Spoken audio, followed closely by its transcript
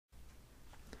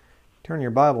Turn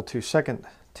your Bible to 2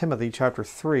 Timothy chapter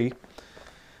 3. I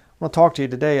want to talk to you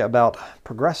today about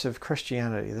progressive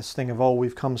Christianity. This thing of, oh,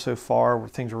 we've come so far where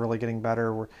things are really getting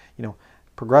better.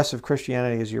 Progressive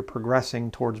Christianity is you're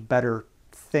progressing towards better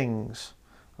things.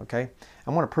 Okay? I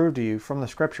want to prove to you from the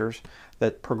scriptures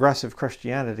that progressive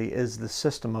Christianity is the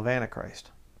system of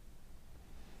Antichrist.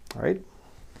 All right?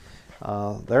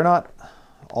 They're not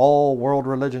all world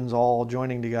religions all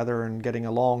joining together and getting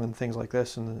along and things like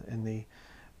this in the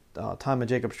time of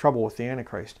Jacob's trouble with the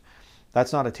Antichrist.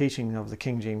 That's not a teaching of the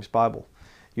King James Bible.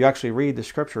 You actually read the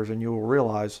scriptures and you will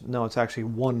realize, no, it's actually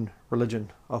one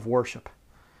religion of worship.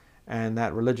 And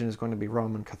that religion is going to be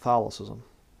Roman Catholicism,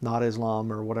 not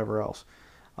Islam or whatever else.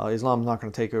 Islam's not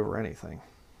going to take over anything.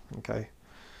 Okay?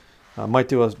 I might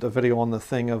do a video on the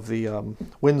thing of the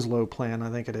Winslow plan, I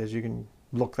think it is. You can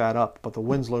look that up. But the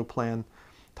Winslow plan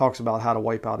talks about how to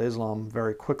wipe out Islam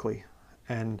very quickly.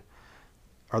 And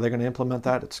are they going to implement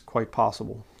that? It's quite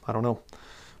possible. I don't know.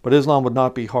 But Islam would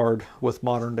not be hard with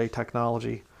modern day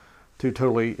technology to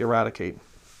totally eradicate.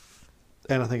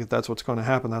 And I think that's what's going to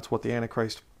happen. That's what the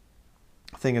Antichrist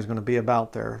thing is going to be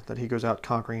about there, that he goes out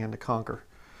conquering and to conquer.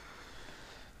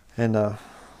 And but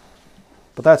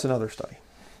that's another study.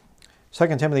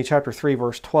 2 Timothy chapter 3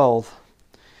 verse 12.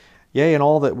 Yea, and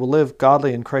all that will live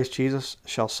godly in Christ Jesus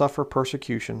shall suffer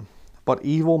persecution. But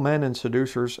evil men and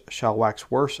seducers shall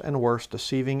wax worse and worse,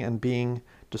 deceiving and being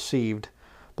deceived.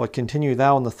 But continue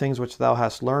thou in the things which thou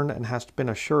hast learned and hast been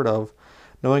assured of,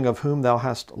 knowing of whom thou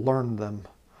hast learned them.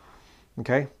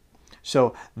 Okay?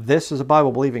 So this is a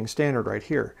Bible-believing standard right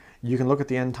here. You can look at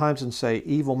the end times and say,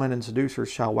 evil men and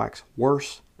seducers shall wax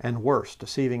worse and worse,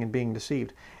 deceiving and being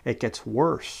deceived. It gets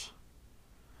worse.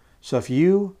 So if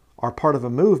you are part of a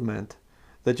movement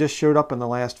that just showed up in the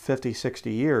last 50,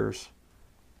 60 years,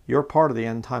 you're part of the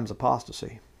end times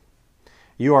apostasy.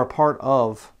 You are part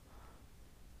of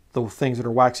the things that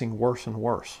are waxing worse and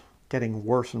worse, getting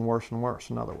worse and worse and worse,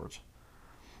 in other words.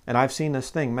 And I've seen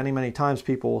this thing many, many times.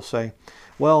 People will say,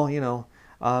 well,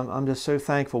 I'm just so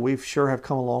thankful. We sure have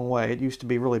come a long way. It used to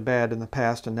be really bad in the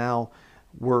past, and now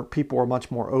people are much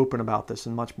more open about this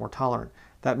and much more tolerant.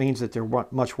 That means that they're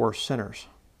much worse sinners.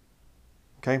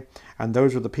 Okay? And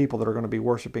those are the people that are going to be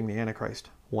worshiping the Antichrist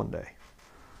one day.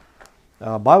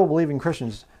 Bible-believing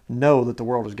Christians know that the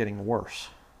world is getting worse,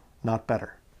 not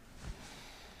better.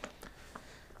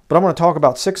 But I'm going to talk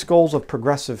about 6 goals of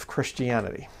progressive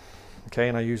Christianity. Okay,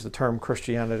 and I use the term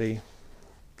Christianity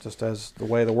just as the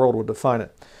way the world would define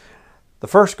it. The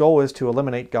first goal is to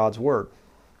eliminate God's Word.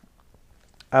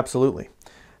 Absolutely.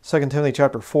 2 Timothy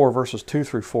chapter 4, verses 2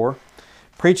 through 4.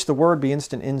 Preach the word, be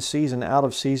instant in season, out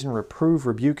of season, reprove,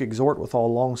 rebuke, exhort with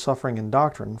all longsuffering and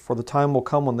doctrine. For the time will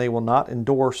come when they will not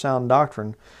endure sound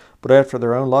doctrine, but after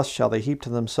their own lust shall they heap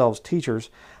to themselves teachers,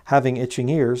 having itching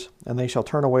ears, and they shall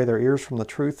turn away their ears from the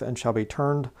truth, and shall be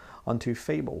turned unto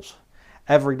fables.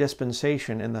 Every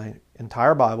dispensation in the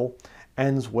entire Bible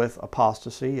ends with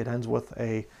apostasy. It ends with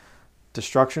a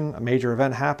destruction. A major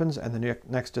event happens, and the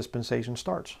next dispensation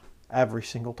starts. Every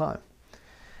single time.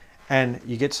 And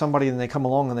you get somebody and they come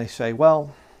along and they say,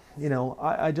 well,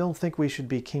 I don't think we should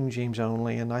be King James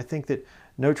only, and I think that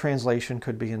no translation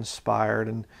could be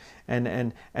inspired,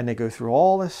 and they go through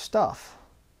all this stuff.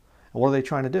 And what are they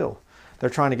trying to do? They're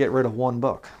trying to get rid of one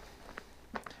book.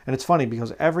 And it's funny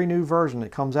because every new version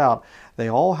that comes out, they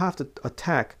all have to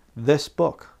attack this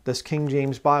book, this King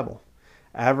James Bible.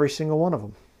 Every single one of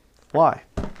them. Why?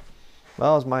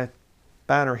 Well, as my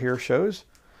banner here shows,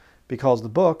 because the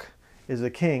book is the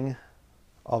king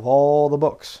of all the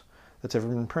books that's ever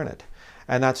been printed.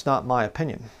 And that's not my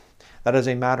opinion. That is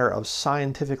a matter of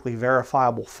scientifically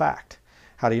verifiable fact.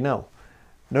 How do you know?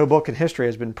 No book in history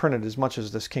has been printed as much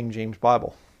as this King James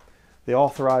Bible. The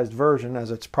authorized version,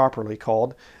 as it's properly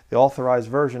called, the authorized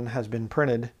version has been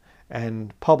printed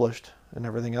and published and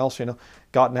everything else,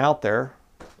 gotten out there.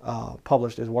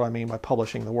 Published is what I mean by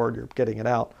publishing the word. You're getting it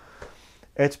out.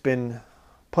 It's been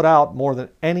put out more than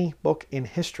any book in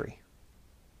history.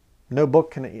 No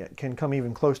book can come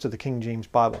even close to the King James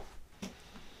Bible.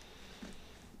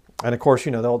 And of course,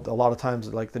 a lot of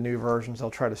times, like the new versions, they'll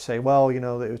try to say, well,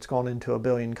 it's gone into 1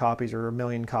 billion copies or 1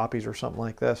 million copies or something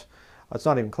like this. It's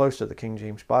not even close to the King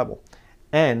James Bible.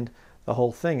 And the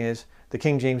whole thing is, the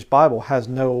King James Bible has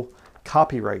no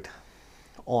copyright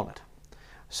on it.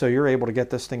 So you're able to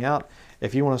get this thing out.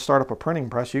 If you want to start up a printing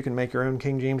press, you can make your own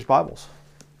King James Bibles.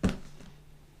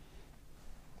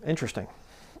 Interesting.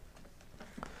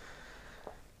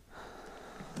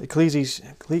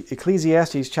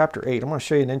 Ecclesiastes chapter 8. I'm going to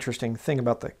show you an interesting thing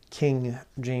about the King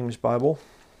James Bible.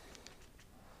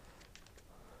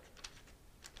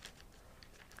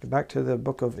 Go back to the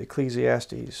book of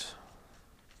Ecclesiastes.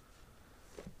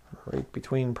 right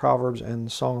between Proverbs and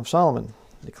the Song of Solomon.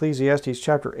 Ecclesiastes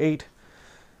chapter 8,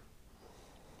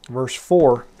 verse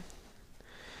 4.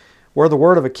 Where the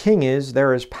word of a king is,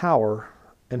 there is power,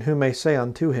 and who may say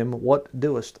unto him, what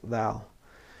doest thou?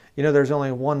 You know, there's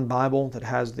only one Bible that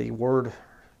has the word,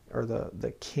 or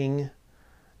the king,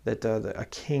 that a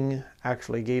king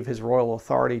actually gave his royal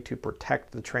authority to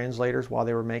protect the translators while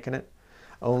they were making it.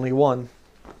 Only one.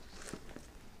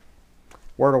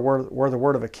 Where the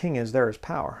word of a king is, there is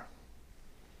power.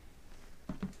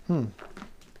 And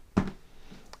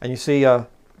you see, it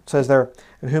says there,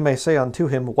 and who may say unto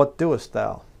him, what doest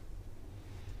thou?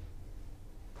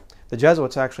 The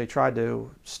Jesuits actually tried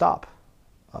to stop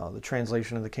the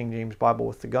translation of the King James Bible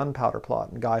with the gunpowder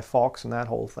plot and Guy Fawkes and that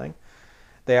whole thing.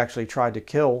 They actually tried to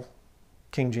kill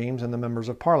King James and the members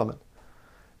of Parliament.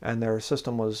 And their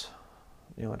system was,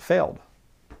 it failed,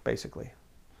 basically.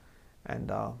 And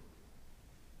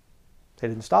they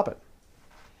didn't stop it.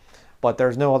 But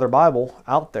there's no other Bible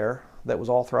out there that was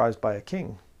authorized by a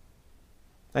king.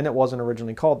 And it wasn't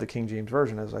originally called the King James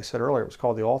Version. As I said earlier, it was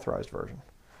called the Authorized Version.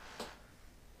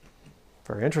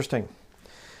 Very interesting.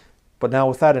 But now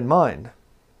with that in mind,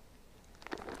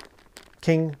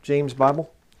 King James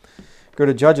Bible, go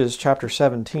to Judges chapter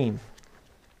 17.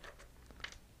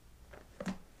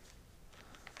 If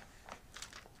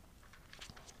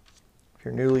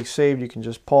you're newly saved, you can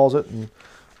just pause it and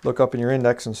look up in your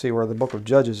index and see where the book of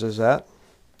Judges is at.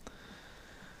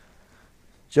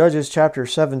 Judges chapter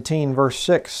 17, verse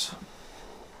 6.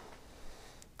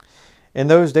 In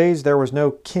those days there was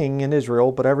no king in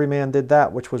Israel, but every man did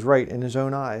that which was right in his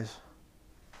own eyes.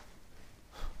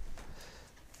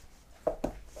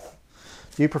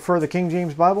 Do you prefer the King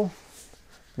James Bible?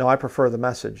 No, I prefer the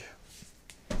Message.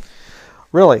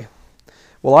 Really?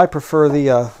 Well, I prefer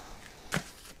the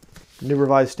New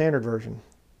Revised Standard Version.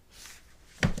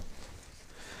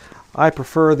 I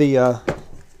prefer the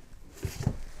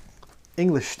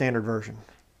English Standard Version.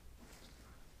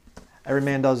 Every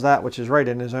man does that which is right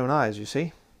in his own eyes, you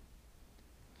see.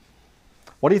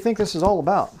 What do you think this is all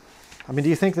about? I mean, do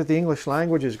you think that the English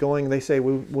language is going, they say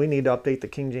we need to update the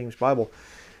King James Bible.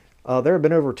 There have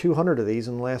been over 200 of these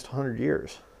in the last 100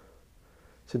 years.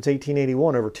 Since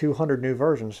 1881, over 200 new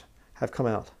versions have come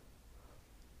out.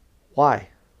 Why?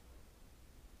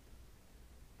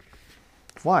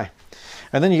 Why?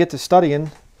 And then you get to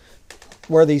studying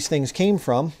where these things came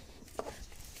from.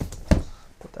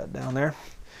 Put that down there.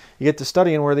 You get to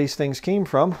studying where these things came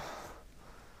from.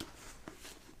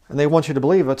 And they want you to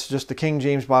believe it's just the King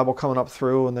James Bible coming up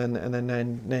through, and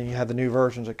then you have the new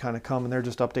versions that kind of come, and they're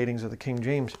just updatings of the King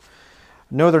James.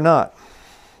 No, they're not.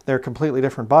 They're a completely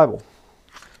different Bible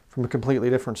from a completely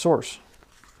different source.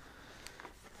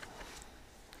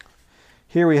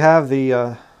 Here we have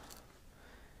the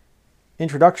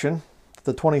introduction to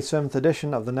the 27th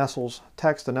edition of the Nestle's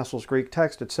text, the Nestle's Greek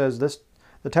text. It says this.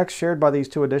 The text shared by these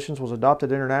two editions was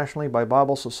adopted internationally by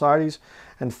Bible societies,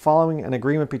 and following an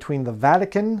agreement between the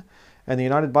Vatican and the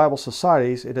United Bible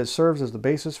Societies, it has served as the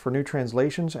basis for new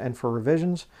translations and for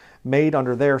revisions made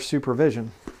under their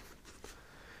supervision.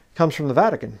 It comes from the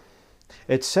Vatican.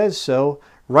 It says so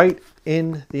right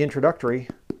in the introductory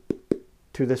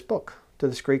to this book, to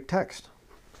this Greek text.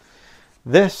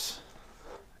 This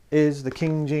is the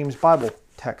King James Bible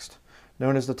text,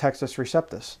 known as the Textus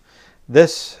Receptus.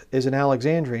 This is an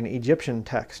Alexandrian Egyptian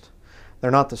text.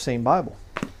 They're not the same Bible.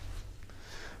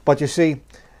 But you see,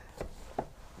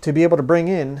 to be able to bring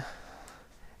in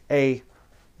a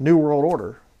new world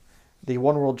order, the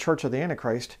one world church of the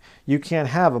Antichrist, you can't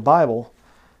have a Bible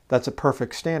that's a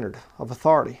perfect standard of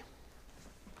authority.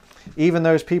 Even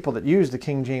those people that use the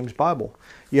King James Bible,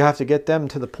 you have to get them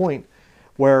to the point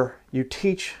where you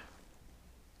teach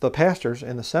the pastors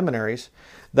in the seminaries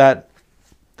that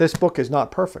this book is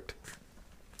not perfect,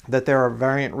 that there are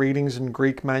variant readings in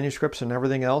Greek manuscripts and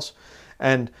everything else,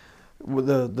 and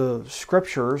the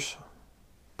scriptures,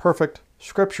 perfect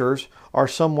scriptures, are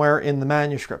somewhere in the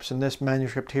manuscripts, and this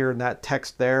manuscript here and that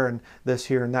text there and this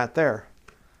here and that there.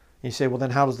 You say, well,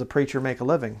 then how does the preacher make a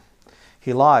living?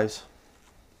 He lies.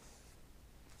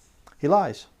 He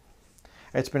lies.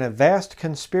 It's been a vast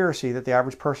conspiracy that the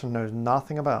average person knows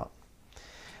nothing about.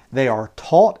 They are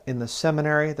taught in the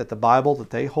seminary that the Bible that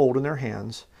they hold in their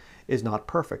hands is not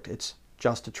perfect. It's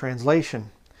just a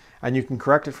translation. And you can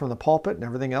correct it from the pulpit and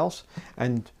everything else.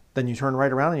 And then you turn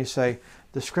right around and you say,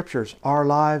 the Scriptures, our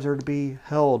lives are to be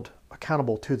held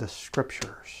accountable to the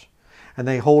Scriptures. And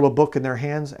they hold a book in their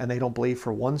hands and they don't believe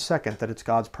for 1 second that it's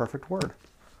God's perfect word.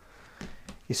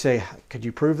 You say, could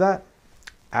you prove that?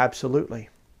 Absolutely.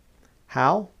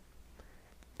 How?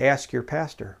 Ask your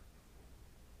pastor.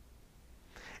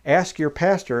 Ask your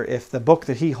pastor if the book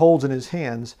that he holds in his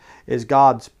hands is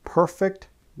God's perfect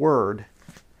word.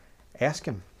 Ask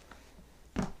him.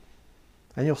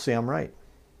 And you'll see I'm right.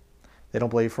 They don't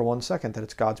believe for 1 second that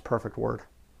it's God's perfect word.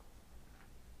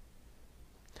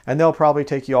 And they'll probably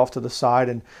take you off to the side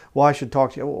and, well, I should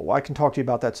talk to you. Well, I can talk to you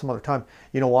about that some other time.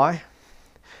 You know why?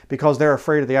 Because they're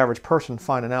afraid of the average person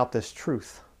finding out this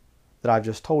truth that I've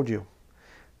just told you.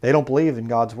 They don't believe in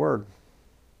God's word.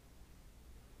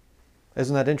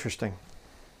 Isn't that interesting?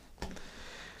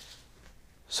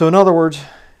 So in other words,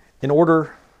 in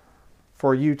order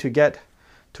for you to get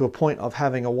to a point of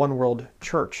having a one world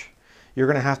church, you're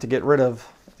going to have to get rid of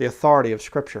the authority of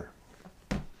Scripture.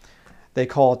 They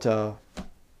call it,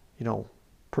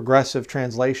 progressive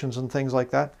translations and things like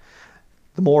that.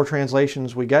 The more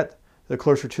translations we get, the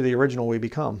closer to the original we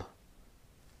become. Isn't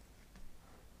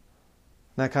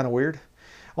that kind of weird?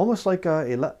 Almost like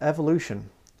evolution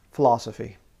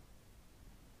philosophy.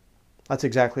 That's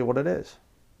exactly what it is.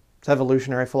 It's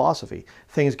evolutionary philosophy.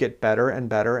 Things get better and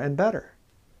better and better.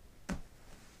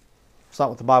 It's not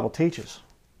what the Bible teaches.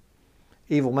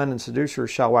 Evil men and seducers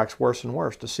shall wax worse and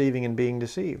worse, deceiving and being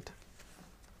deceived.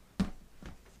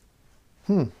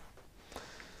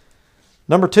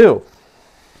 Number 2,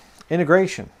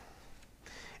 integration.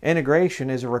 Integration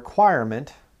is a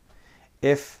requirement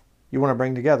if you want to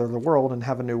bring together the world and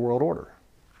have a new world order.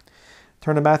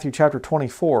 Turn to Matthew chapter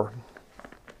 24.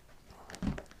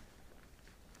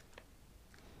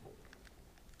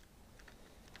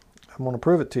 I'm going to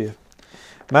prove it to you.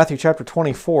 Matthew chapter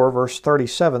 24, verse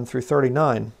 37 through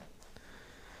 39.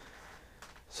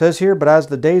 It says here, "But as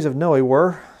the days of Noah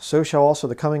were, so shall also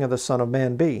the coming of the Son of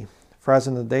Man be. For as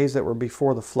in the days that were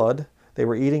before the flood, they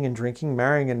were eating and drinking,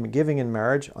 marrying and giving in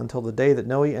marriage, until the day that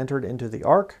Noah entered into the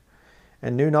ark,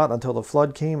 and knew not until the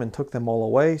flood came and took them all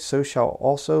away, so shall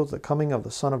also the coming of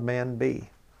the Son of Man be."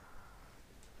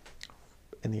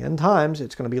 In the end times,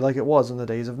 it's going to be like it was in the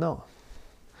days of Noah.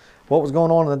 What was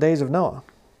going on in the days of Noah?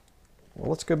 Well,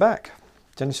 let's go back.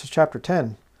 Genesis chapter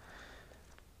 10.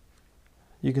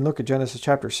 You can look at Genesis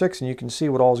chapter 6 and you can see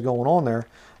what all is going on there.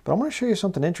 But I'm going to show you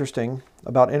something interesting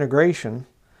about integration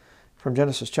from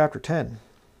Genesis chapter 10.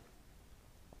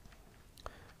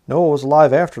 Noah was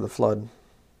alive after the flood.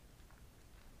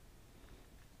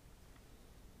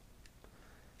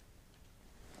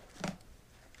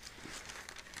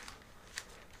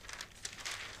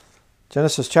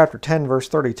 Genesis chapter 10, verse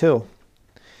 32.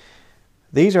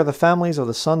 "These are the families of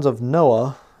the sons of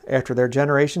Noah after their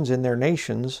generations in their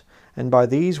nations, and by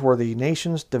these were the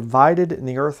nations divided in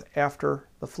the earth after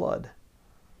the flood."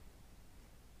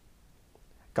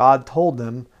 God told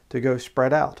them to go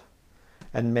spread out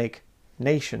and make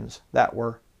nations that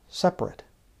were separate.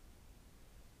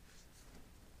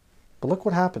 But look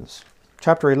what happens.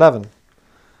 Chapter 11.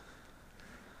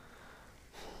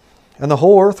 "And the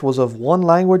whole earth was of one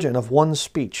language and of one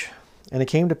speech. And it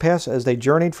came to pass as they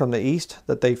journeyed from the east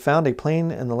that they found a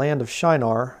plain in the land of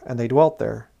Shinar, and they dwelt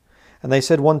there. And they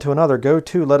said one to another, Go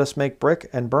to, let us make brick,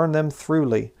 and burn them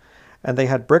throughly. And they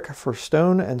had brick for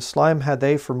stone, and slime had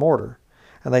they for mortar.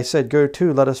 And they said, Go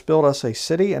to, let us build us a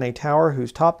city and a tower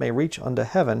whose top may reach unto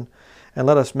heaven, and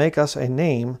let us make us a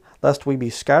name, lest we be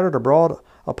scattered abroad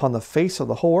upon the face of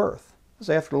the whole earth." This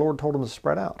is after the Lord told them to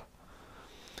spread out.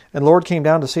 "And the Lord came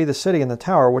down to see the city and the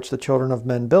tower which the children of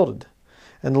men builded.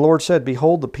 And the Lord said,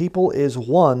 Behold, the people is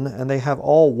one, and they have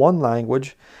all one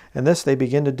language, and this they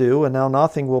begin to do, and now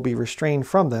nothing will be restrained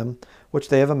from them, which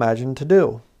they have imagined to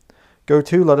do. Go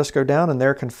to, let us go down, and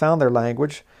there confound their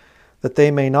language, that they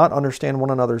may not understand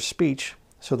one another's speech.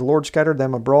 So the Lord scattered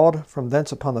them abroad from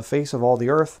thence upon the face of all the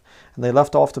earth, and they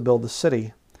left off to build the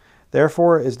city.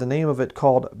 Therefore is the name of it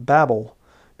called Babel,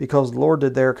 because the Lord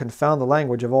did there confound the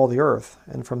language of all the earth,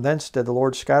 and from thence did the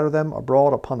Lord scatter them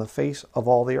abroad upon the face of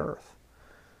all the earth."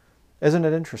 Isn't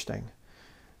it interesting?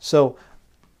 So,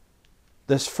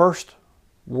 this first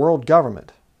world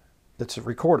government that's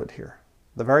recorded here,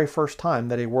 the very first time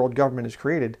that a world government is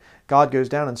created, God goes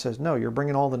down and says, no, you're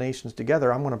bringing all the nations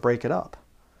together, I'm going to break it up.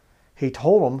 He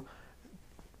told them,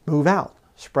 move out,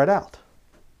 spread out.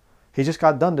 He just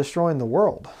got done destroying the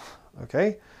world,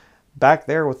 okay? Back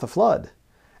there with the flood.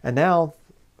 And now,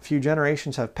 a few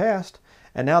generations have passed,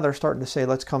 and now they're starting to say,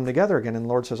 let's come together again. And the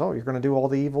Lord says, oh, you're going to do all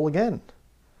the evil again.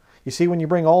 You see, when you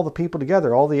bring all the people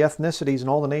together, all the ethnicities and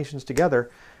all the nations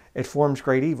together, it forms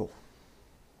great evil.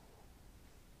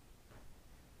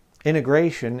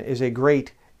 Integration is a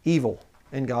great evil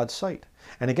in God's sight.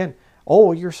 And again,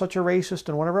 oh, you're such a racist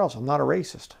and whatever else. I'm not a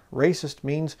racist. Racist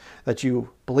means that you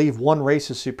believe one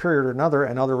race is superior to another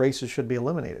and other races should be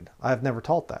eliminated. I have never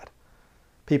taught that.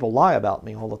 People lie about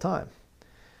me all the time.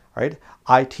 Right?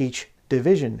 I teach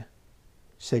division.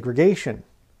 Segregation.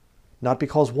 Not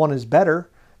because one is better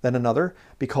than another,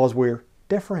 because we're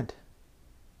different.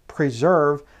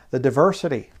 Preserve the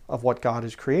diversity of what God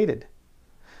has created.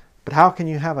 But how can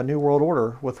you have a new world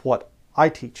order with what I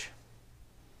teach?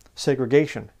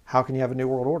 Segregation. How can you have a new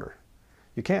world order?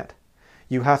 You can't.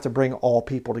 You have to bring all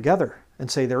people together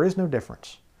and say there is no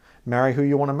difference. Marry who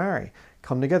you want to marry.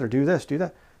 Come together. Do this, do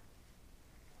that.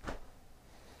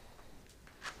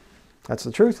 That's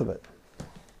the truth of it.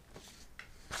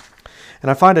 And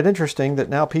I find it interesting that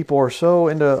now people are so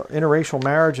into interracial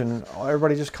marriage and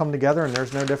everybody just come together and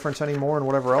there's no difference anymore and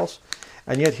whatever else.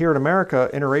 And yet here in America,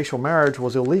 interracial marriage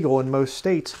was illegal in most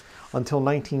states until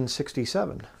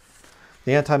 1967.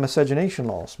 The anti-miscegenation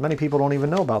laws. Many people don't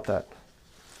even know about that.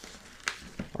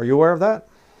 Are you aware of that?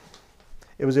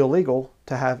 It was illegal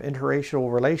to have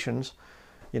interracial relations,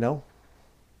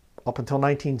 up until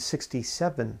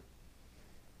 1967.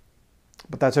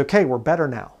 But that's okay. We're better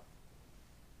now.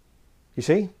 You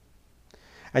see?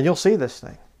 And you'll see this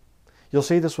thing. You'll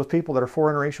see this with people that are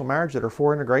for interracial marriage, that are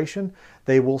for integration.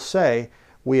 They will say,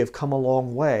 we have come a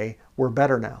long way. We're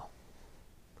better now.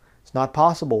 It's not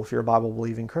possible if you're a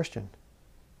Bible-believing Christian.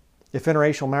 If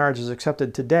interracial marriage is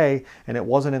accepted today and it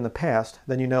wasn't in the past,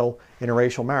 then you know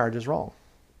interracial marriage is wrong.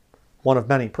 One of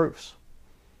many proofs.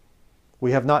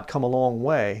 We have not come a long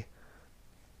way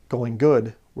going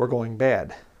good. We're going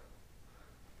bad.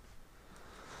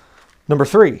 Number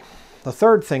 3. The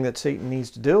third thing that Satan needs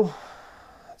to do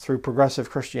through progressive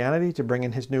Christianity to bring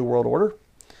in his new world order,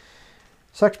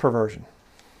 sex perversion.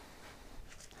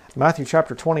 Matthew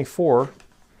chapter 24.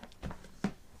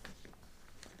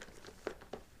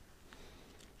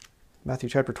 Matthew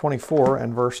chapter 24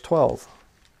 and verse 12.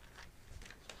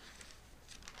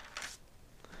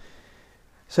 It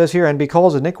says here, and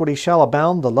because iniquity shall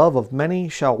abound, the love of many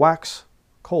shall wax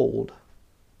cold.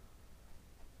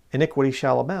 Iniquity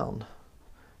shall abound.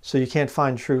 So you can't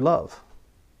find true love.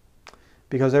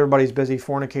 Because everybody's busy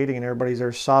fornicating and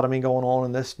there's sodomy going on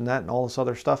and this and that and all this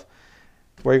other stuff.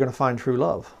 Where are you going to find true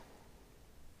love?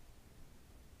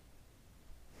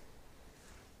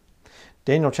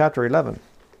 Daniel chapter 11.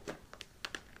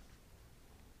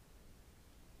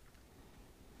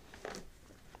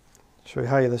 Show you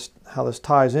how this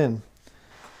ties in.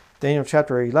 Daniel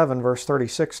chapter 11, verse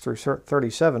 36 through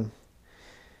 37.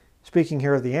 Speaking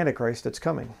here of the Antichrist that's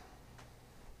coming.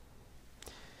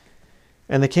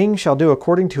 And the king shall do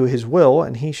according to his will,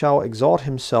 and he shall exalt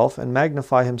himself and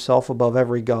magnify himself above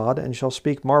every god, and shall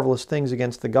speak marvelous things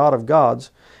against the God of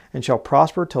gods, and shall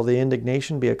prosper till the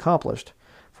indignation be accomplished.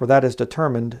 For that is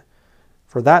determined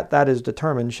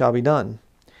shall be done.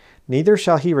 Neither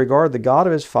shall he regard the God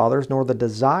of his fathers, nor the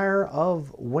desire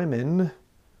of women,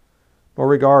 nor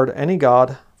regard any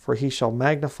god, for he shall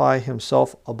magnify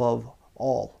himself above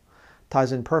all.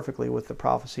 Ties in perfectly with the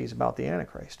prophecies about the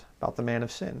Antichrist, about the man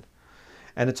of sin.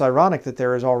 And it's ironic that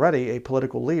there is already a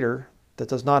political leader that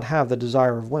does not have the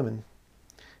desire of women.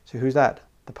 So who's that?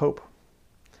 The Pope.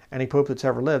 Any Pope that's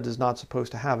ever lived is not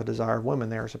supposed to have a desire of women.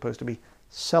 They are supposed to be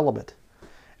celibate.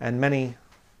 And many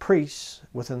priests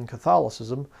within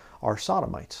Catholicism are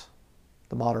sodomites.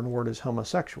 The modern word is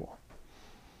homosexual.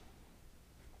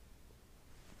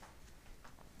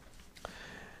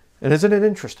 And isn't it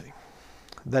interesting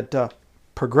that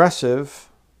progressive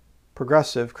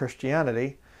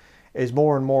Christianity is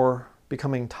more and more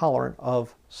becoming tolerant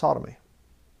of sodomy?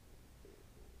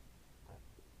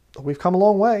 We've come a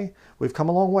long way. We've come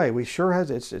a long way. We sure has.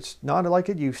 It's not like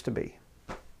it used to be.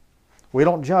 We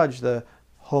don't judge the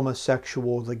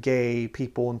homosexual, the gay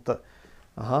people, and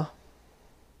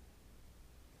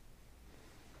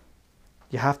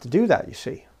You have to do that, you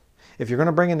see. If you're going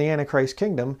to bring in the Antichrist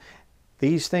kingdom,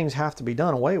 these things have to be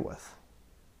done away with.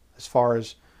 As far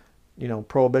as,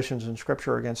 prohibitions in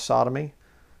Scripture against sodomy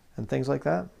and things like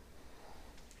that.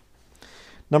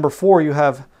 Number 4, you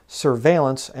have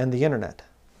surveillance and the internet.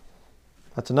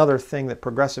 That's another thing that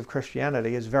progressive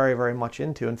Christianity is very, very much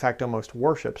into. In fact, almost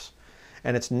worships.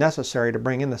 And it's necessary to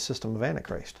bring in the system of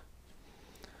Antichrist.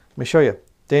 Let me show you.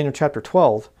 Daniel chapter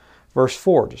 12, verse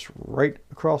 4, just right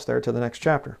across there to the next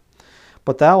chapter.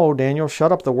 But thou, O Daniel,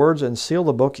 shut up the words and seal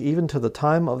the book even to the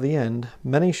time of the end.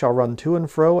 Many shall run to and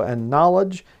fro, and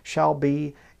knowledge shall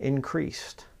be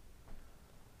increased.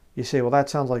 You say, well, that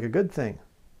sounds like a good thing.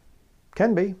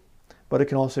 Can be, but it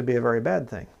can also be a very bad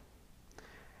thing.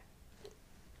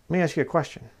 Let me ask you a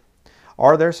question.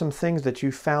 Are there some things that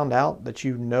you found out that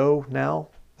you know now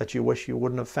that you wish you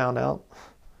wouldn't have found out?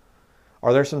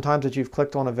 Are there some times that you've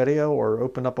clicked on a video or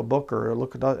opened up a book or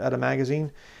looked at a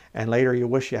magazine and later you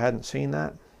wish you hadn't seen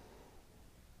that?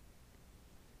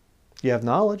 You have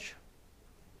knowledge.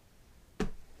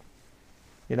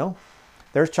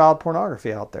 There's child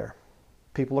pornography out there.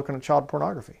 People looking at child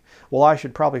pornography. Well, I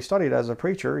should probably study it as a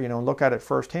preacher, and look at it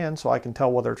firsthand so I can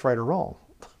tell whether it's right or wrong.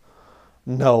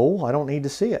 No, I don't need to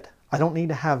see it. I don't need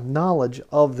to have knowledge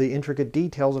of the intricate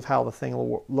details of how the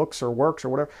thing looks or works or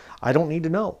whatever. I don't need to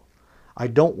know. I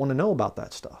don't want to know about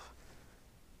that stuff.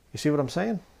 You see what I'm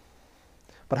saying?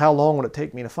 But how long would it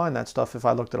take me to find that stuff if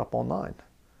I looked it up online?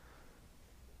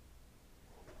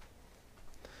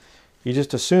 You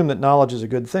just assume that knowledge is a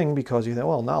good thing because you think,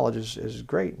 well, knowledge is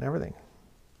great and everything.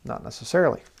 Not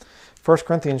necessarily. 1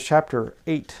 Corinthians chapter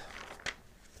 8.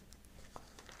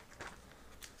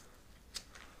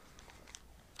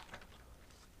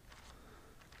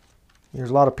 There's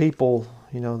a lot of people,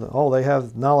 they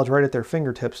have knowledge right at their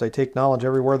fingertips. They take knowledge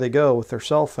everywhere they go with their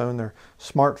cell phone, their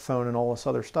smartphone, and all this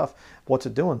other stuff. What's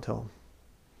it doing to them?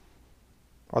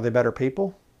 Are they better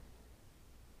people?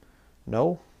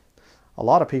 No. A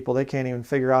lot of people, they can't even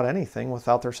figure out anything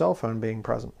without their cell phone being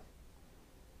present.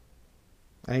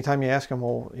 Anytime you ask them,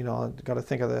 well, I've got to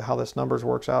think of how this numbers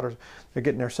works out, or they're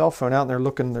getting their cell phone out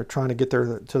and they're trying to get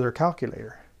to their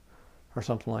calculator or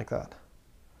something like that.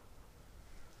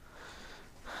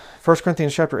 1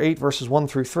 Corinthians chapter 8, verses 1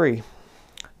 through 3.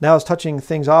 Now as touching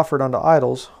things offered unto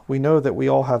idols, we know that we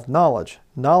all have knowledge.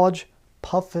 Knowledge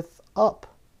puffeth up,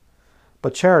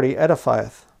 but charity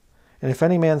edifieth. And if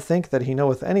any man think that he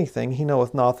knoweth anything, he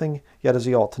knoweth nothing, yet as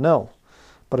he ought to know.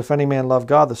 But if any man love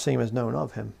God, the same is known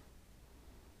of him.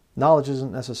 Knowledge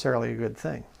isn't necessarily a good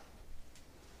thing.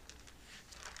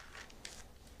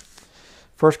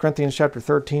 1 Corinthians chapter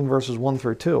 13, verses 1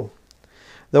 through 2.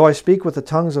 Though I speak with the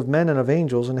tongues of men and of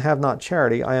angels, and have not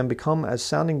charity, I am become as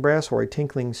sounding brass or a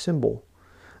tinkling cymbal.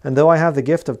 And though I have the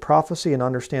gift of prophecy and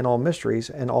understand all mysteries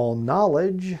and all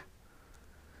knowledge,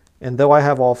 and though I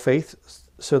have all faith,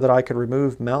 so that I could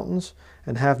remove mountains,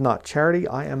 and have not charity,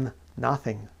 I am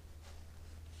nothing.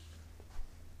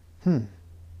 And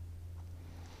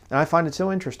I find it so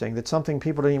interesting that something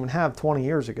people didn't even have 20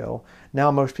 years ago,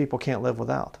 now most people can't live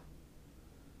without.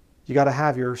 You got to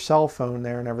have your cell phone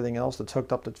there and everything else that's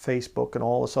hooked up to Facebook and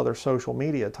all this other social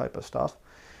media type of stuff.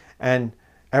 And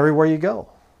everywhere you go,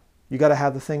 you got to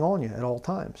have the thing on you at all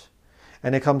times.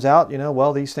 And it comes out,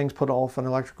 well, these things put off an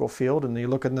electrical field, and you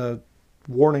look in the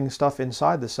warning stuff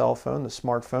inside the cell phone, the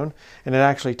smartphone, and it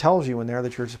actually tells you in there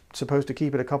that you're supposed to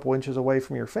keep it a couple inches away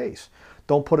from your face.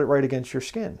 Don't put it right against your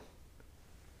skin.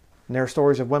 And there are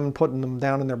stories of women putting them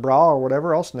down in their bra or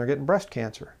whatever else, and they're getting breast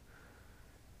cancer.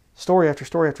 Story after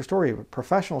story after story.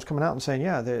 Professionals coming out and saying,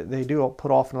 yeah, they do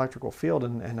put off an electrical field,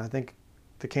 and I think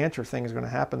the cancer thing is going to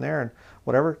happen there, and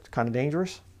whatever. It's kind of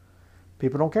dangerous.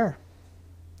 People don't care.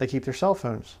 They keep their cell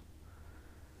phones.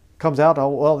 Comes out, oh,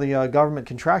 well, the government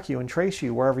can track you and trace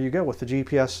you wherever you go with the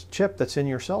GPS chip that's in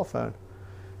your cell phone.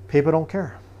 People don't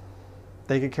care.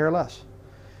 They could care less.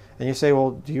 And you say,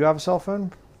 well, do you have a cell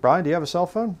phone? Brian, do you have a cell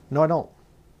phone? No, I don't.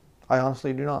 I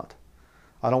honestly do not.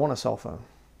 I don't want a cell phone.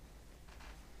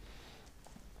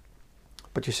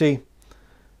 But you see,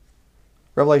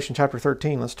 Revelation chapter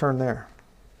 13, let's turn there.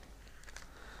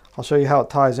 I'll show you how it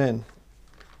ties in.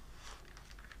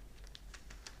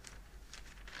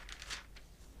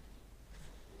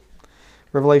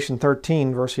 Revelation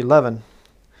 13, verse 11.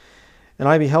 And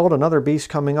I beheld another beast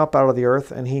coming up out of the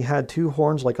earth, and he had 2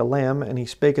 horns like a lamb, and he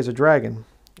spake as a dragon.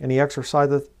 And he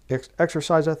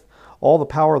exerciseth all the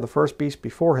power of the first beast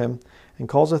before him, and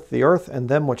causeth the earth and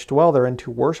them which dwell therein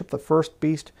to worship the first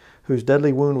beast, whose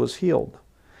deadly wound was healed.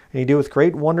 And he doeth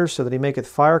great wonders, so that he maketh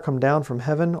fire come down from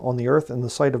heaven on the earth in the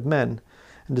sight of men,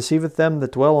 and deceiveth them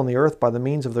that dwell on the earth by the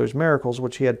means of those miracles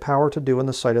which he had power to do in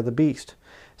the sight of the beast,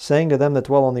 saying to them that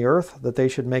dwell on the earth, that they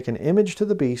should make an image to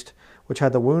the beast, which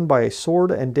had the wound by a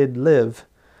sword and did live.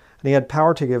 And he had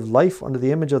power to give life unto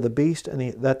the image of the beast,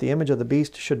 and that the image of the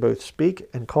beast should both speak,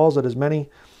 and cause that as many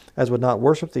as would not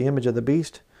worship the image of the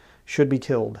beast should be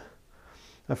killed.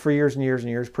 Now, for years and years and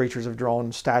years, preachers have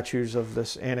drawn statues of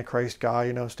this Antichrist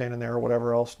guy, standing there or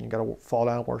whatever else, and you got to fall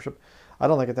down and worship. I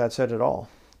don't think that's it at all.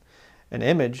 An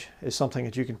image is something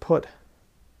that you can put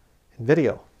in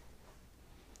video.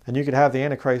 And you could have the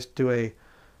Antichrist do a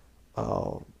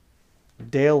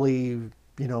daily,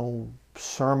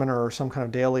 sermon or some kind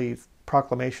of daily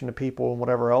proclamation to people and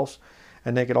whatever else,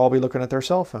 and they could all be looking at their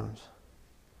cell phones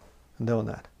and doing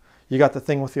that. You got the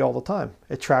thing with you all the time.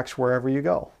 It tracks wherever you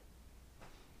go.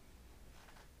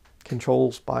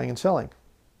 Controls buying and selling.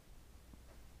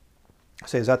 I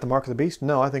say, is that the mark of the beast?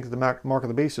 No, I think the mark of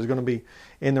the beast is going to be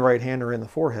in the right hand or in the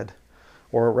forehead.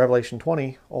 Or Revelation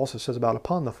 20 also says about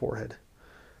upon the forehead.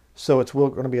 So it's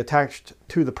going to be attached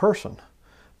to the person.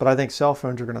 But I think cell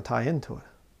phones are going to tie into it.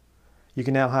 You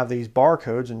can now have these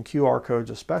barcodes and QR codes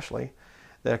especially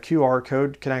The QR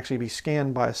code can actually be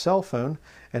scanned by a cell phone,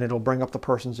 and it'll bring up the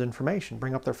person's information,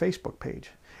 bring up their Facebook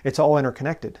page. It's all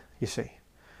interconnected, you see.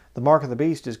 The mark of the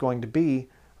beast is going to be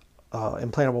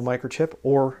implantable microchip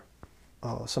or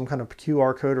some kind of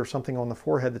QR code or something on the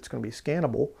forehead that's going to be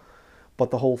scannable. But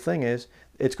the whole thing is,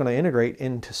 it's going to integrate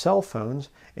into cell phones,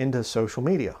 into social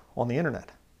media, on the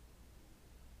internet.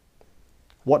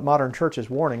 What modern church is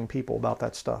warning people about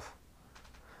that stuff?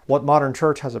 What modern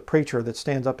church has a preacher that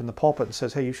stands up in the pulpit and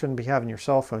says, hey, you shouldn't be having your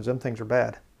cell phones, them things are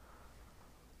bad?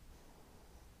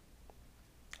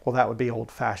 Well, that would be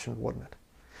old-fashioned, wouldn't it?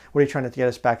 What are you trying to get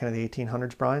us back into the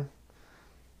 1800s, Brian?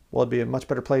 Well, it'd be a much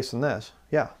better place than this.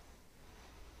 Yeah.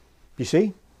 You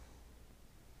see?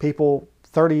 People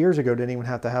 30 years ago didn't even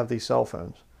have to have these cell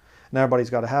phones. And everybody's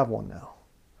got to have one now.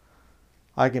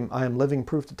 I am living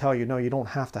proof to tell you, no, you don't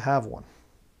have to have one.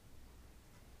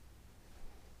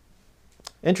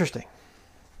 Interesting.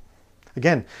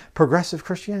 Again, progressive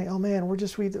Christianity. Oh man, we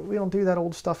don't do that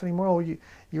old stuff anymore. Oh,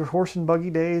 your horse and buggy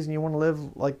days, and you want to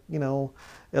live like,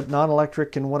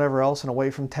 non-electric and whatever else, and away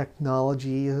from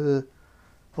technology. Oh,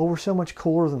 we're so much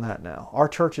cooler than that now. Our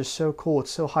church is so cool.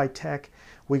 It's so high tech.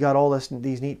 We got all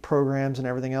these neat programs and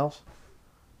everything else.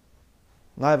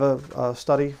 And I have a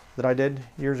study that I did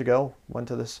years ago. Went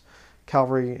to this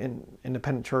Calvary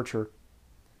Independent Church, or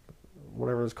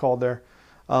whatever it's called there,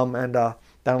 down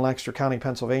in Lancaster County,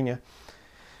 Pennsylvania.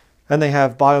 And they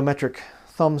have biometric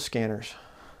thumb scanners.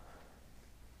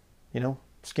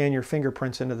 Scan your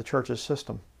fingerprints into the church's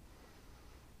system.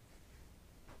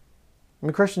 I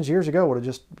mean, Christians years ago would have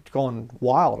just gone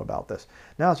wild about this.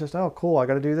 Now it's just, oh, cool, I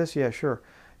got to do this? Yeah, sure.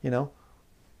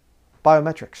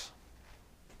 Biometrics.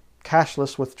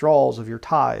 Cashless withdrawals of your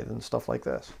tithe and stuff like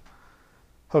this.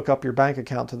 Hook up your bank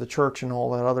account to the church and all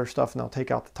that other stuff, and they'll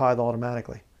take out the tithe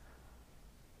automatically.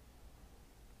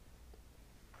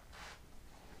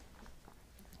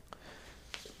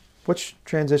 Which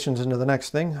transitions into the next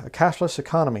thing, a cashless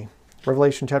economy.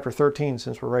 Revelation chapter 13,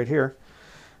 since we're right here,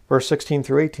 verse 16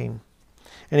 through 18.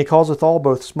 And he causeth all,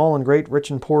 both small and great, rich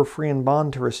and poor, free and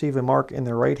bond, to receive a mark in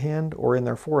their right hand or in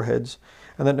their foreheads,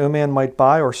 and that no man might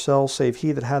buy or sell save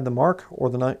he that had the mark, or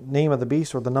the name of the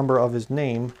beast, or the number of his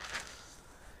name.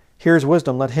 Here is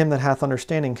wisdom. Let him that hath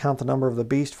understanding count the number of the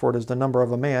beast, for it is the number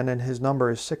of a man, and his number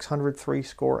is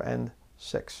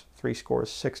 666.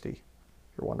 60, if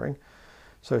you're wondering.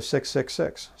 So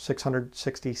 666,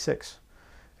 666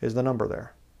 is the number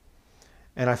there.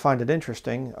 And I find it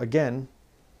interesting, again,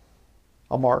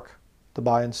 a mark to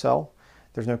buy and sell.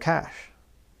 There's no cash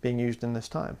being used in this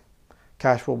time.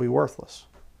 Cash will be worthless.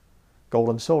 Gold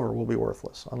and silver will be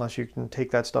worthless unless you can take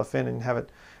that stuff in and have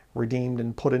it redeemed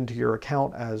and put into your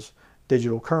account as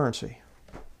digital currency.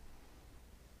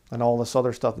 And all this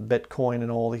other stuff, Bitcoin and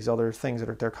all these other things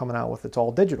that they're coming out with, it's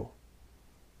all digital.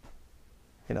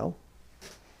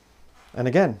 And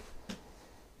again,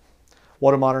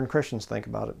 what do modern Christians think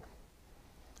about it?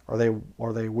 Are they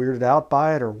weirded out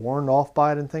by it or warned off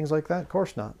by it and things like that? Of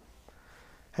course not.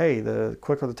 Hey, the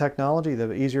quicker the technology,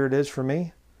 the easier it is for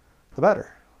me, the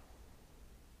better.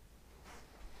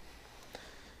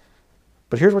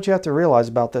 But here's what you have to realize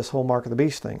about this whole mark of the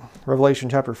beast thing. Revelation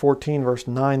chapter 14, verse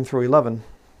 9 through 11.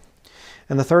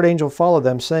 And the third angel followed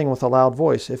them, saying with a loud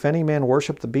voice, If any man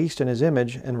worship the beast in his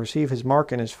image, and receive his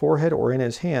mark in his forehead or in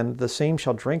his hand, the same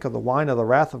shall drink of the wine of the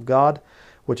wrath of God,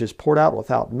 which is poured out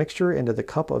without mixture into the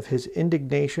cup of his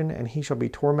indignation, and he shall be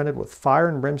tormented with fire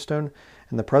and brimstone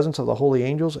in the presence of the holy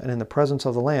angels and in the presence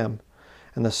of the Lamb.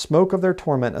 And the smoke of their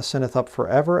torment ascendeth up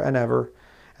forever and ever,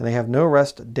 and they have no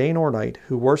rest day nor night,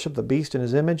 who worship the beast in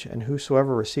his image, and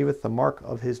whosoever receiveth the mark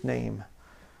of his name.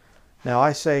 Now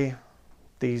I say,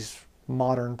 these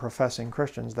modern professing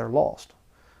Christians, they're lost.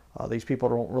 These people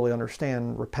don't really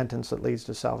understand repentance that leads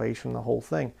to salvation, the whole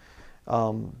thing.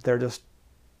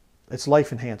 It's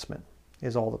life enhancement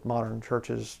is all that modern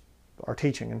churches are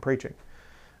teaching and preaching.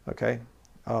 Okay?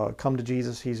 Come to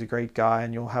Jesus, he's a great guy,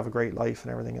 and you'll have a great life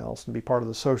and everything else, and be part of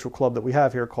the social club that we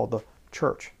have here called the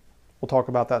church. We'll talk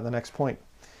about that in the next point.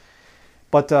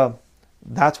 But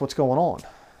that's what's going on.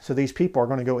 So these people are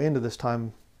going to go into this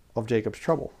time of Jacob's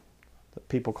trouble.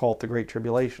 People call it the Great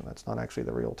Tribulation. That's not actually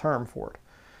the real term for it.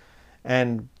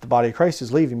 And the body of Christ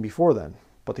is leaving before then.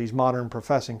 But these modern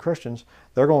professing Christians,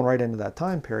 they're going right into that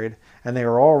time period, and they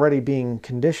are already being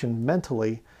conditioned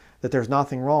mentally that there's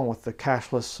nothing wrong with the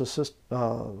cashless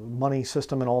money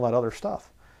system and all that other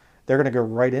stuff. They're going to go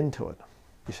right into it,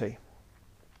 you see.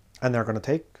 And they're going to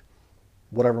take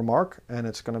whatever mark, and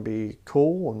it's going to be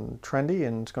cool and trendy,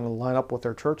 and it's going to line up with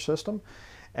their church system.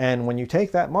 And when you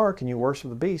take that mark and you worship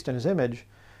the beast in his image,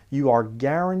 you are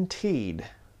guaranteed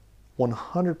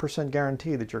 100%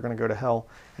 guarantee that you're going to go to hell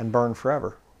and burn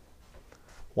forever.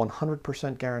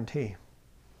 100% guarantee.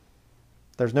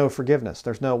 There's no forgiveness.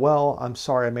 There's no, well, I'm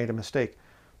sorry I made a mistake.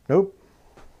 Nope.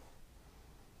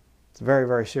 It's a very,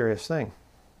 very serious thing.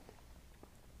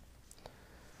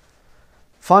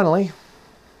 Finally,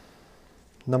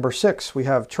 number 6, we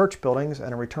have church buildings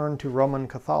and a return to Roman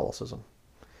Catholicism.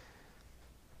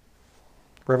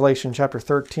 Revelation chapter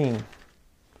 13.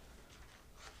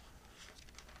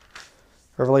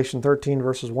 Revelation 13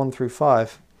 verses 1 through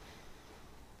 5.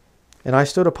 And I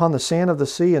stood upon the sand of the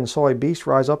sea and saw a beast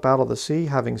rise up out of the sea,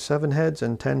 having 7 heads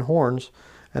and 10 horns,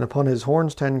 and upon his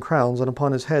horns 10 crowns, and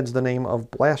upon his heads the name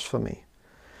of blasphemy.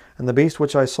 And the beast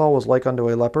which I saw was like unto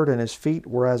a leopard, and his feet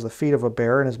were as the feet of a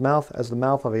bear, and his mouth as the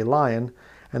mouth of a lion.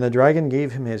 And the dragon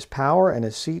gave him his power and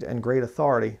his seat and great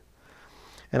authority.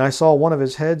 And I saw one of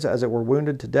his heads as it were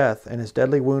wounded to death, and his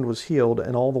deadly wound was healed,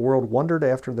 and all the world wondered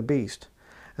after the beast.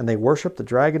 And they worshipped the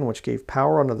dragon which gave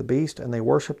power unto the beast, and they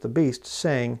worshipped the beast,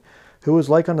 saying, Who is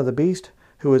like unto the beast,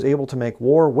 who is able to make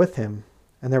war with him?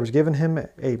 And there was given him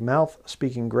a mouth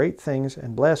speaking great things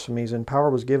and blasphemies, and power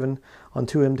was given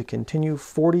unto him to continue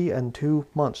 42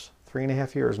 months,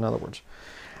 3.5 years in other words.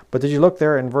 But did you look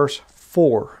there in verse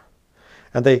 4?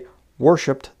 And they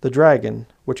worshipped the dragon,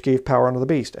 which gave power unto the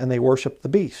beast, and they worshipped the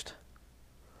beast.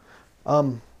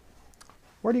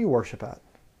 Where do you worship at?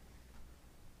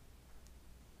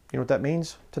 You know what that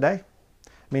means today?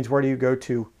 It means where do you go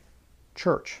to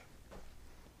church?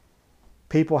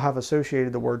 People have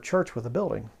associated the word church with a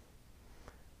building.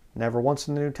 Never once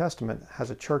in the New Testament has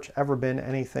a church ever been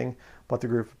anything but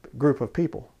the group of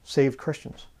people, saved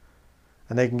Christians.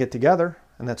 And they can get together,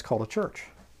 and that's called a church.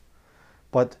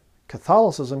 But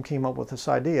Catholicism came up with this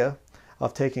idea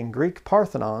of taking Greek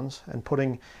Parthenons and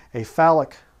putting a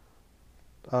phallic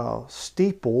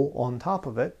steeple on top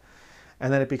of it,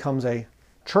 and then it becomes a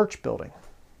church building.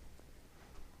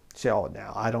 You say, oh,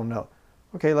 now, I don't know.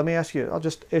 Okay, let me ask you, I'll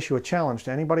just issue a challenge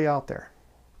to anybody out there.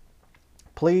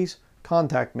 Please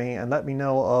contact me and let me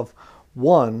know of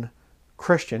one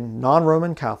Christian,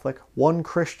 non-Roman Catholic, one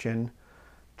Christian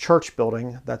church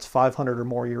building that's 500 or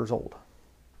more years old.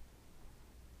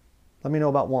 Let me know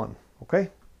about one, okay?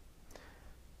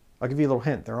 I'll give you a little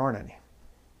hint, there aren't any.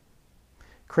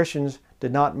 Christians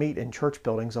did not meet in church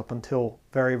buildings up until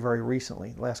very, very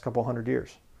recently, the last couple hundred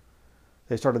years.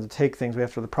 They started to take things,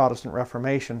 after the Protestant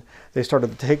Reformation, they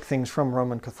started to take things from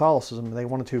Roman Catholicism, and they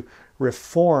wanted to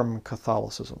reform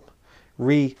Catholicism,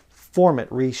 reform it,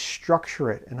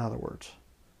 restructure it, in other words.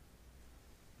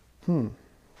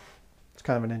 It's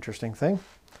kind of an interesting thing.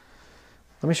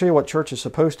 Let me show you what church is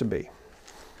supposed to be,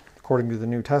 according to the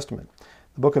New Testament.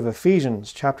 The book of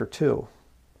Ephesians, chapter 2.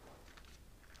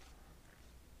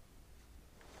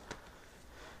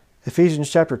 Ephesians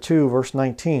chapter 2, verse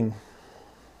 19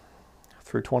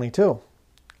 through 22. It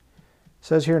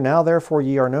says here, Now therefore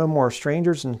ye are no more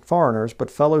strangers and foreigners, but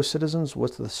fellow citizens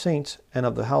with the saints and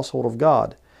of the household of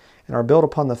God, and are built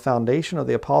upon the foundation of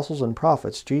the apostles and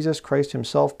prophets, Jesus Christ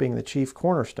himself being the chief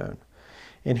cornerstone,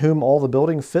 in whom all the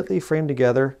building fitly framed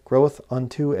together groweth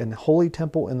unto an holy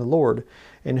temple in the Lord,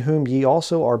 in whom ye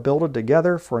also are builded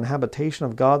together for an habitation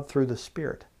of God through the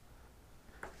Spirit.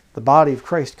 The body of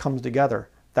Christ comes together.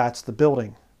 That's the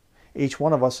building. Each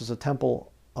one of us is a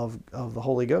temple of the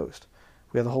Holy Ghost.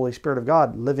 We have the Holy Spirit of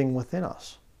God living within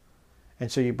us.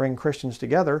 And so you bring Christians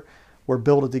together, we're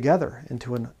builded together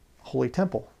into a holy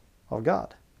temple of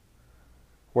God.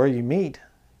 Where you meet,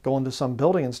 go into some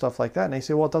building and stuff like that, and they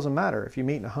say, well, it doesn't matter if you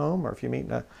meet in a home or if you meet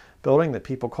in a building that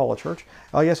people call a church.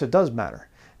 Oh, yes, it does matter.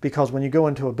 Because when you go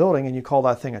into a building and you call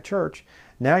that thing a church,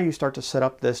 now you start to set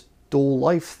up this dual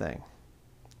life thing.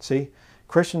 See,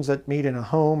 Christians that meet in a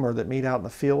home or that meet out in the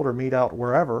field or meet out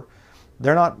wherever,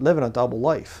 they're not living a double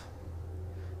life.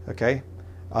 Okay?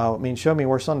 I mean, show me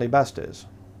where Sunday best is.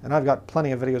 And I've got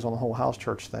plenty of videos on the whole house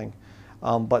church thing.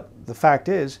 But the fact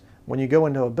is, when you go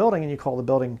into a building and you call the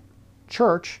building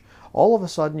church, all of a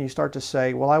sudden you start to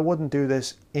say, well, I wouldn't do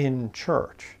this in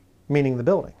church, meaning the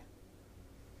building.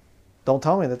 Don't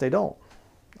tell me that they don't.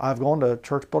 I've gone to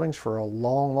church buildings for a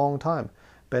long, long time.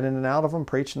 Been in and out of them,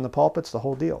 preached in the pulpits, the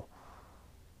whole deal.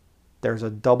 There's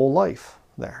a double life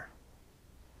there.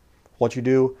 What you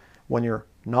do when you're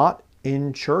not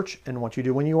in church and what you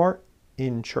do when you are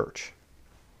in church.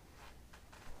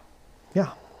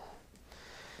 Yeah.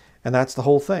 And that's the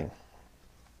whole thing.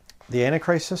 The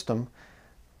Antichrist system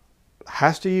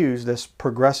has to use this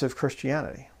progressive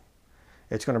Christianity.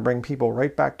 It's going to bring people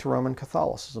right back to Roman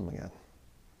Catholicism again.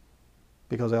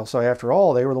 Because they'll say, after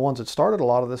all, they were the ones that started a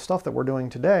lot of this stuff that we're doing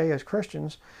today as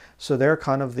Christians. So they're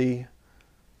kind of the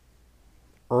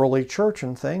early church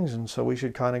and things, and so we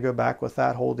should kind of go back with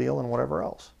that whole deal and whatever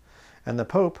else. And the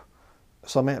Pope,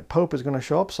 Pope is going to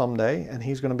show up someday, and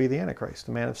he's going to be the Antichrist,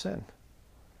 the man of sin.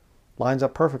 Lines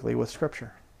up perfectly with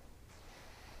Scripture.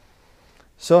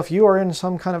 So if you are in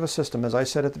some kind of a system, as I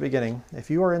said at the beginning, if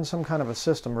you are in some kind of a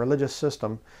system, religious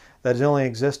system, that has only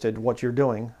existed, what you're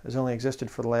doing, has only existed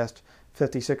for the last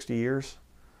 50, 60 years,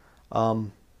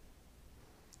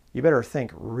 you better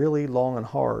think really long and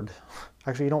hard.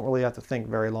 Actually, you don't really have to think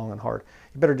very long and hard.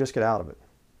 You better just get out of it,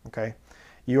 okay?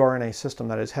 You are in a system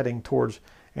that is heading towards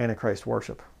Antichrist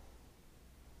worship.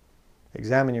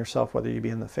 Examine yourself whether you be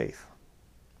in the faith,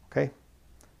 okay?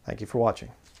 Thank you for watching.